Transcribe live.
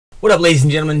What up, ladies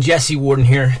and gentlemen? Jesse Warden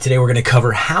here. Today we're going to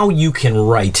cover how you can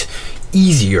write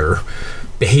easier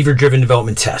behavior-driven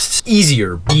development tests,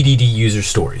 easier BDD user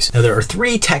stories. Now, there are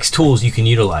 3 text tools you can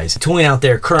utilize. The tooling out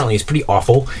there currently is pretty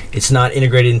awful. It's not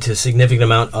integrated into a significant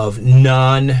amount of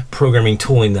non-programming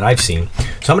tooling that I've seen.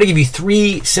 So I'm going to give you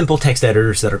 3 simple text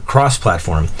editors that are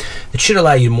cross-platform that should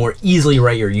allow you to more easily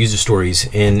write your user stories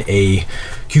in a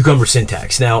Cucumber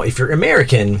syntax. Now, if you're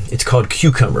American, it's called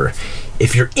Cucumber.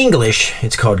 If you're English,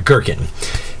 it's called Gherkin.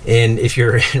 And if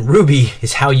you're in Ruby,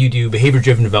 it's how you do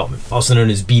behavior-driven development, also known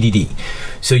as BDD.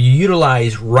 So you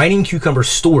utilize writing Cucumber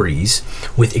stories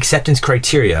with acceptance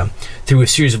criteria through a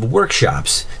series of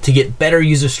workshops to get better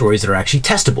user stories that are actually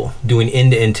testable, doing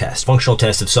end-to-end tests, functional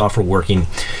tests of software working.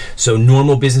 So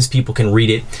normal business people can read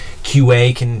it,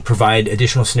 QA can provide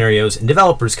additional scenarios, and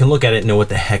developers can look at it and know what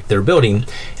the heck they're building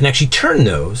and actually turn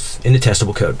those into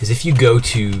testable code. Because if you go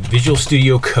to Visual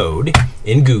Studio Code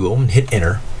in Google and hit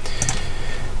enter,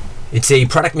 it's a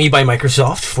product made by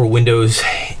Microsoft for Windows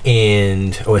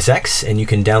and OS X, and you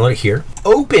can download it here.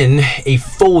 Open a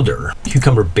folder,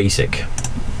 Cucumber Basic.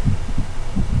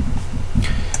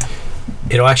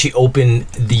 It'll actually open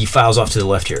the files off to the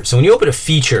left here. So when you open a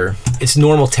feature, it's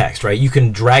normal text, right? You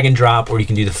can drag and drop, or you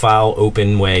can do the file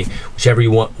open way, whichever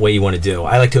way you want to do.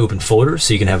 I like to open folders,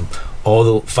 so you can have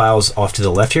all the files off to the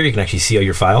left here. You can actually see all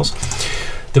your files.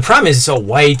 The problem is it's all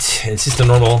white and it's just a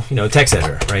normal, text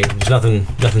editor, right? There's nothing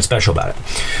special about it.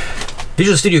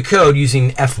 Visual Studio Code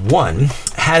using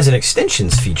F1 has an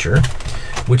extensions feature,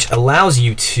 which allows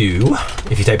you to,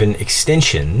 if you type in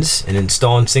extensions and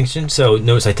install extensions, so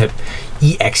notice I type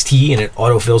EXT and it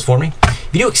autofills for me. If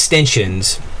you do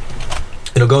extensions,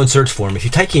 it'll go and search for them. If you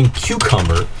type in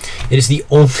Cucumber, it is the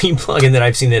only plugin that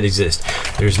I've seen that exists.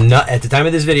 There's not, at the time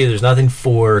of this video, there's nothing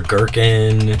for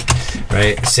Gherkin,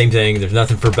 right? Same thing, there's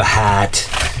nothing for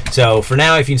Bahat. So for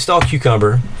now, if you install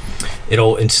Cucumber,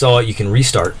 it'll install it, you can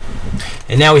restart.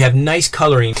 And now we have nice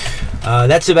coloring.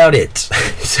 That's about it.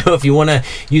 So if you want to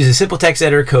use a simple text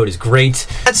editor, code is great.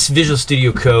 That's Visual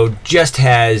Studio Code, just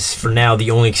has, for now, the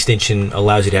only extension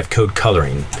allows you to have code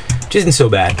coloring, which isn't so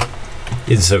bad.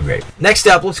 It's so great. Next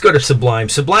up, let's go to Sublime.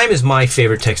 Sublime is my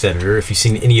favorite text editor if you've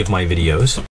seen any of my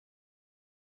videos.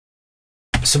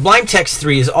 Sublime Text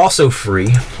 3 is also free.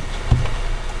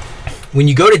 When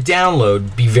you go to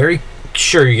download, be very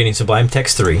sure you're getting Sublime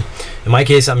Text 3. In my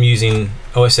case, I'm using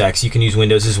OS X. You can use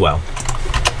Windows as well.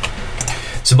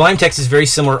 Sublime Text is very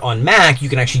similar on Mac. You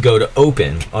can actually go to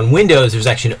open. On Windows, there's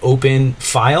actually an open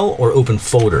file or open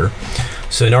folder.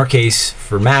 So in our case,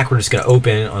 for Mac, we're just going to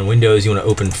open. On Windows, you want to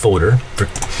open folder.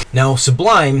 Now,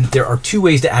 Sublime, there are 2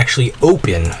 ways to actually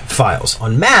open files.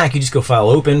 On Mac, you just go File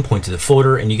Open, point to the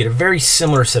folder, and you get a very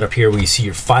similar setup here where you see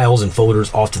your files and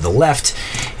folders off to the left,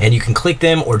 and you can click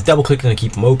them or double click them to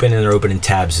keep them open, and they're open in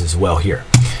tabs as well here.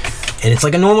 And it's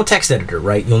like a normal text editor,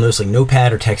 right? You'll notice like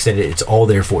Notepad or text edit, it's all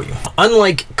there for you.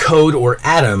 Unlike Code or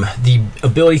Atom, the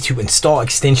ability to install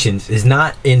extensions is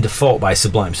not in default by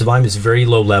Sublime. Sublime is very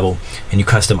low level and you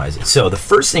customize it. So the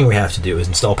first thing we have to do is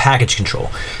install package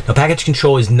control. Now, package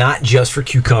control is not just for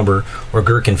Cucumber or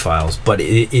Gherkin files, but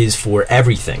it is for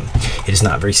everything. It is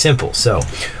not very simple. So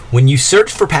when you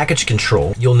search for package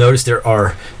control, you'll notice there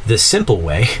are the simple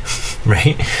way,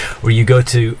 right? Where you go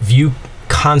to View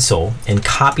Console and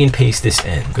copy and paste this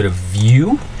in. Go to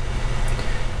View,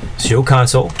 Show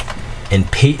Console, and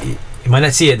paste. You might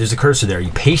not see it, there's a cursor there.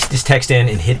 You paste this text in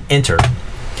and hit enter,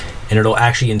 and it'll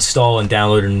actually install and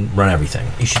download and run everything.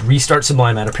 You should restart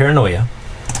Sublime out of paranoia.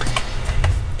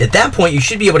 At that point, you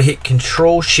should be able to hit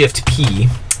Control-Shift-P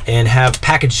and have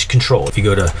package control. If you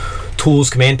go to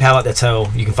Tools, Command Palette, that's how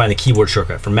you can find the keyboard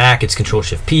shortcut. For Mac, it's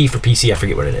Control-Shift-P. For PC, I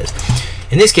forget what it is.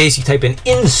 In this case, you type in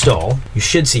install, you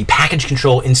should see package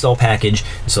control, install package,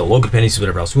 install local dependencies,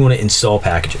 whatever else. We want to install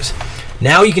packages.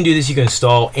 Now you can do this, you can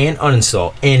install and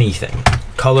uninstall anything.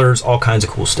 Colors, all kinds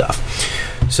of cool stuff.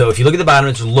 So if you look at the bottom,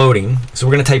 it's loading. So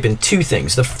we're going to type in 2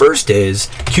 things. The first is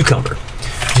Cucumber.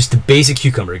 Just the basic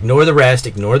Cucumber. Ignore the rest,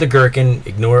 ignore the Gherkin,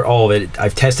 ignore all of it.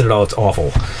 I've tested it all, it's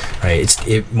awful. Right?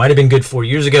 It might have been good 4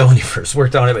 years ago when you first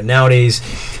worked on it, but nowadays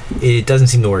it doesn't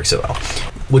seem to work so well.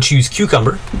 We'll choose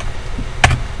Cucumber.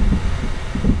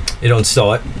 It'll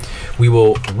install it. We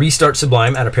will restart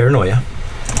Sublime out of paranoia.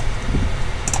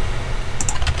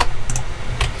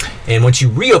 And once you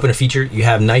reopen a feature, you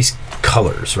have nice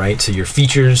colors, right? So your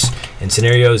features and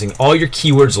scenarios and all your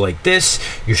keywords are like this.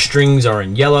 Your strings are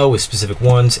in yellow with specific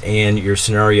ones, and your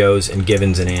scenarios and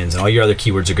givens and ands and all your other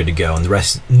keywords are good to go. And the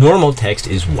rest, normal text,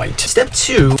 is white. Step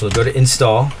 2, so go to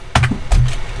install,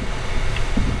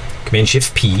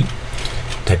 Command-Shift-P.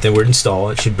 Type the word install,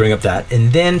 it should bring up that,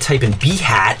 and then type in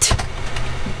bhat,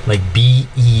 like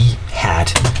B-E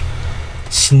hat,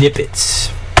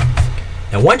 snippets.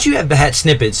 Now, once you have the hat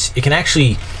snippets, it can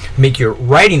actually make your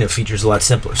writing of features a lot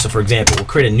simpler. So, for example, we'll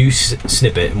create a new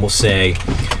snippet, and we'll say,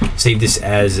 save this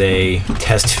as a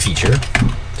test feature.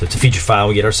 So it's a feature file.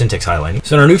 We get our syntax highlighting.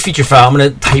 So in our new feature file, I'm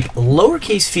going to type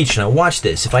lowercase feature. Now watch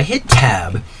this. If I hit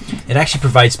tab, it actually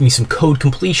provides me some code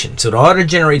completion. So it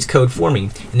auto-generates code for me.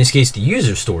 In this case, the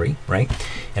user story, right?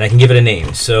 And I can give it a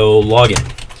name. So login.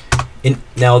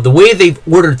 Now the way they've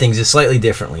ordered things is slightly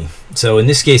differently. So in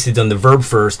this case, they've done the verb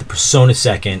first, the persona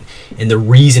second, and the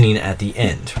reasoning at the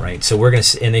end, right? So we're going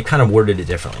to, and they kind of worded it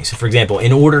differently. So for example,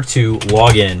 in order to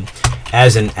log in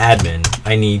as an admin,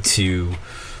 I need to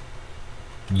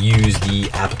use the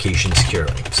application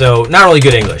securely. So not really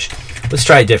good English. Let's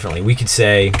try it differently. We could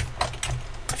say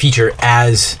feature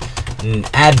as an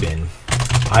admin,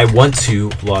 I want to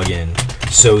log in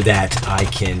so that I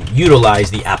can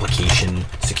utilize the application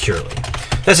securely.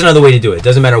 That's another way to do it.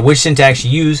 Doesn't matter which syntax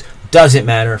you use, doesn't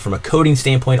matter from a coding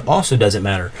standpoint, also doesn't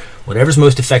matter. Whatever's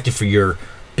most effective for your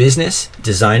business,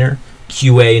 designer,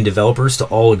 QA, and developers to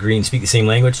all agree and speak the same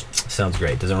language, sounds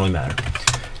great. Doesn't really matter.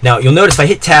 Now you'll notice if I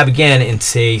hit tab again and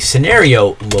say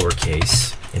scenario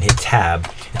lowercase and hit tab,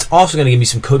 it's also going to give me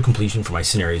some code completion for my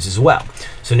scenarios as well.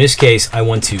 So in this case, I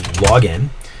want to log in,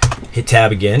 hit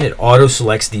tab again, it auto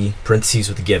selects the parentheses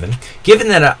with the given. Given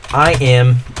that I am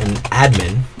an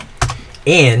admin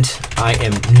and I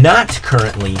am not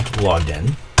currently logged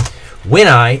in, when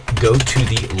I go to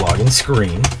the login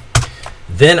screen,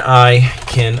 then I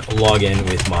can log in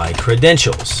with my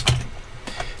credentials.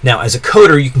 Now, as a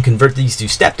coder, you can convert these to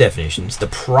step definitions. The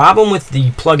problem with the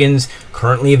plugins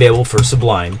currently available for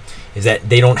Sublime is that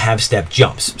they don't have step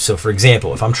jumps. So, for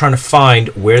example, if I'm trying to find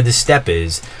where this step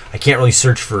is, I can't really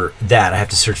search for that. I have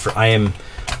to search for I am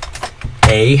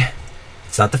a.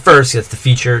 It's not the first, that's the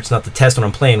feature. It's not the test one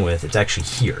I'm playing with. It's actually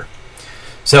here.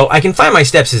 So I can find my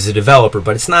steps as a developer,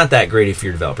 but it's not that great if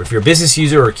you're a developer. If you're a business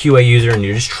user or a QA user and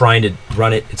you're just trying to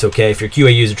run it, it's okay. If you're a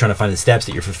QA user trying to find the steps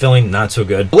that you're fulfilling, not so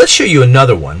good. But let's show you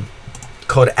another one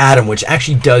called Atom, which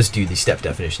actually does do the step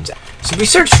definitions. So if we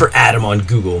search for Atom on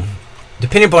Google,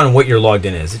 depending upon what your logged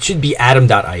in is, it should be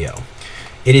atom.io.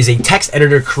 It is a text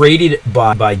editor created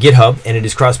by GitHub, and it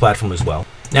is cross-platform as well.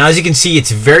 Now, as you can see,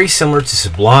 it's very similar to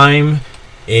Sublime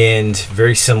and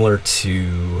very similar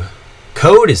to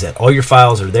Code, is that all your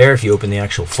files are there if you open the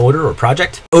actual folder or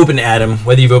project. Open Atom,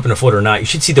 whether you've opened a folder or not, you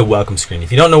should see the welcome screen.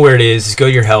 If you don't know where it is, just go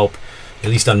to your help, at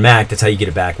least on Mac, that's how you get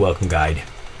it back, welcome guide.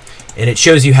 And it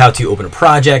shows you how to open a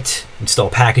project,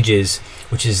 install packages,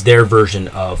 which is their version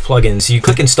of plugins. So you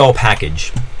click install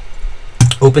package,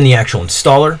 open the actual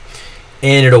installer,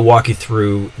 and it'll walk you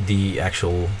through the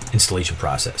actual installation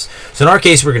process. So in our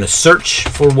case, we're going to search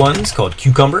for ones called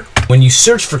Cucumber. When you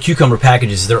search for Cucumber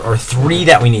packages, there are 3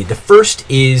 that we need. The first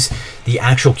is the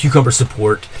actual Cucumber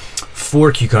support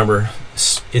for Cucumber.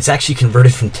 It's actually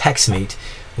converted from TextMate,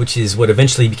 which is what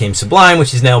eventually became Sublime,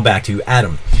 which is now back to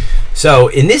Atom. So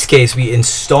in this case, we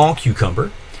install Cucumber.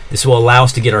 This will allow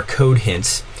us to get our code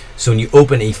hints. So when you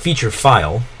open a feature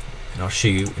file, and I'll show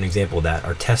you an example of that,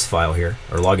 our test file here,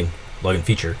 our login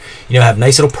feature, have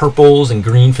nice little purples and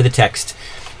green for the text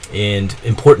and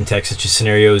important text such as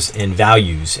scenarios and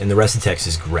values, and the rest of the text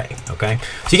is gray. Okay,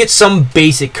 so you get some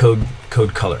basic code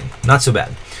coloring, not so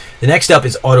bad. The next up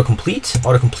is autocomplete.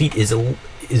 Autocomplete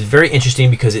is very interesting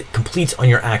because it completes on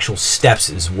your actual steps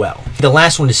as well. The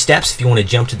last one is steps, if you want to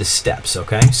jump to the steps.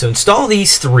 Okay, so install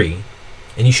these 3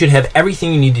 and you should have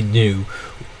everything you need to do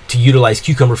to utilize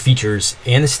Cucumber features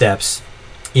and the steps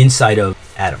inside of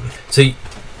Atom. So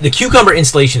the Cucumber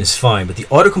installation is fine, but the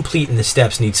autocomplete and the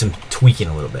steps need some tweaking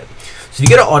a little bit. So if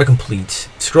you go to autocomplete,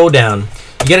 scroll down,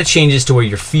 you got to change this to where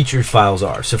your featured files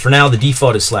are. So for now, the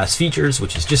default is /features,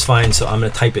 which is just fine. So I'm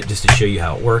going to type it just to show you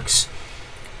how it works.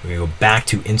 We're going to go back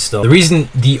to install. The reason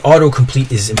the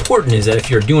autocomplete is important is that if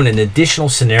you're doing an additional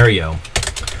scenario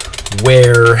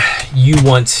where you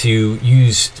want to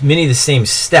use many of the same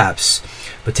steps,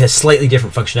 but test slightly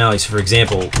different functionalities. For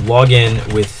example, log in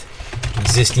with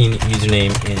existing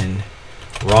username and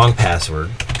wrong password,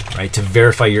 right, to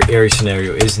verify your error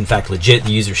scenario is in fact legit,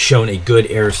 the user's shown a good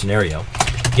error scenario.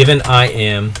 Given I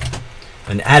am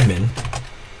an admin,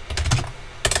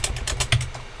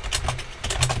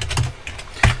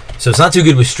 so it's not too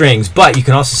good with strings, but you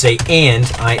can also say and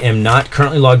I am not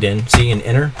currently logged in, see, and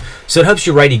enter. So it helps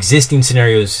you write existing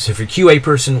scenarios. So if you're a QA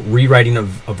person, rewriting a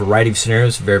variety of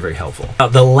scenarios, very, very helpful. Now,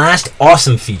 the last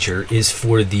awesome feature is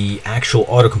for the actual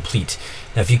autocomplete.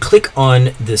 Now, if you click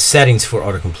on the settings for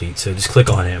autocomplete, so just click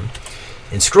on him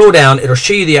and scroll down, it'll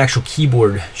show you the actual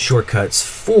keyboard shortcuts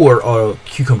for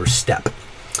Cucumber step.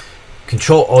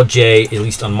 Control-Alt-J, at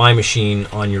least on my machine,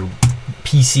 on your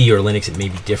PC or Linux, it may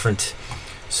be different.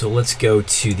 So let's go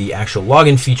to the actual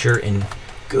login feature and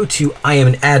go to I am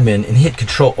an admin and hit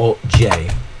Control-Alt-J.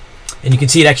 And you can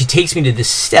see it actually takes me to this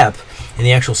step in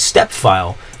the actual step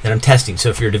file that I'm testing. So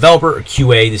if you're a developer or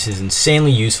QA, this is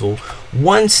insanely useful.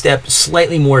 One step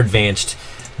slightly more advanced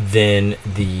than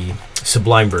the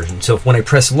Sublime version. So when I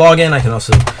press login, I can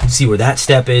also see where that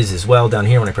step is as well down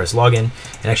here when I press login,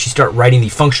 and actually start writing the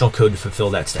functional code to fulfill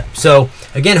that step. So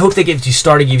again, hope that gets you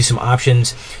started, give you some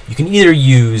options. You can either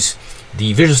use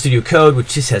the Visual Studio Code,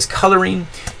 which just has coloring.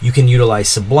 You can utilize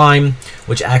Sublime,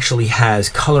 which actually has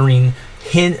coloring,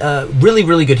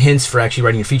 really good hints for actually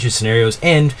writing your feature scenarios,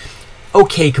 and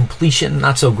okay completion,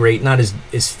 not so great, not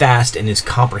as fast and as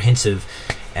comprehensive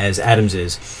as Atom's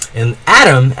is. And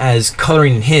Atom, as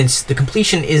coloring and hints, the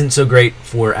completion isn't so great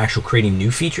for actual creating new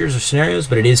features or scenarios,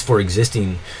 but it is for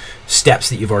existing steps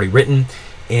that you've already written.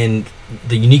 And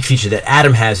the unique feature that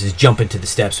Atom has is jump into the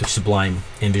steps, which Sublime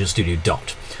and Visual Studio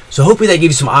don't. So hopefully that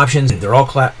gives you some options. They're all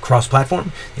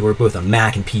cross-platform. They work both on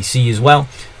Mac and PC as well.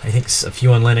 I think a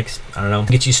few on Linux. I don't know.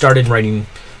 Get you started writing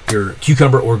your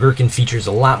Cucumber or Gherkin features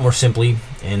a lot more simply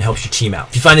and helps your team out.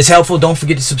 If you find this helpful, don't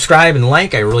forget to subscribe and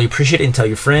like. I really appreciate it, and tell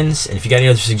your friends. And if you got any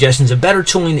other suggestions of better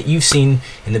tooling that you've seen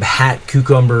in the Hat,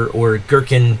 Cucumber, or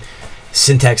Gherkin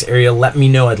syntax area, let me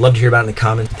know. I'd love to hear about it in the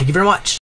comments. Thank you very much.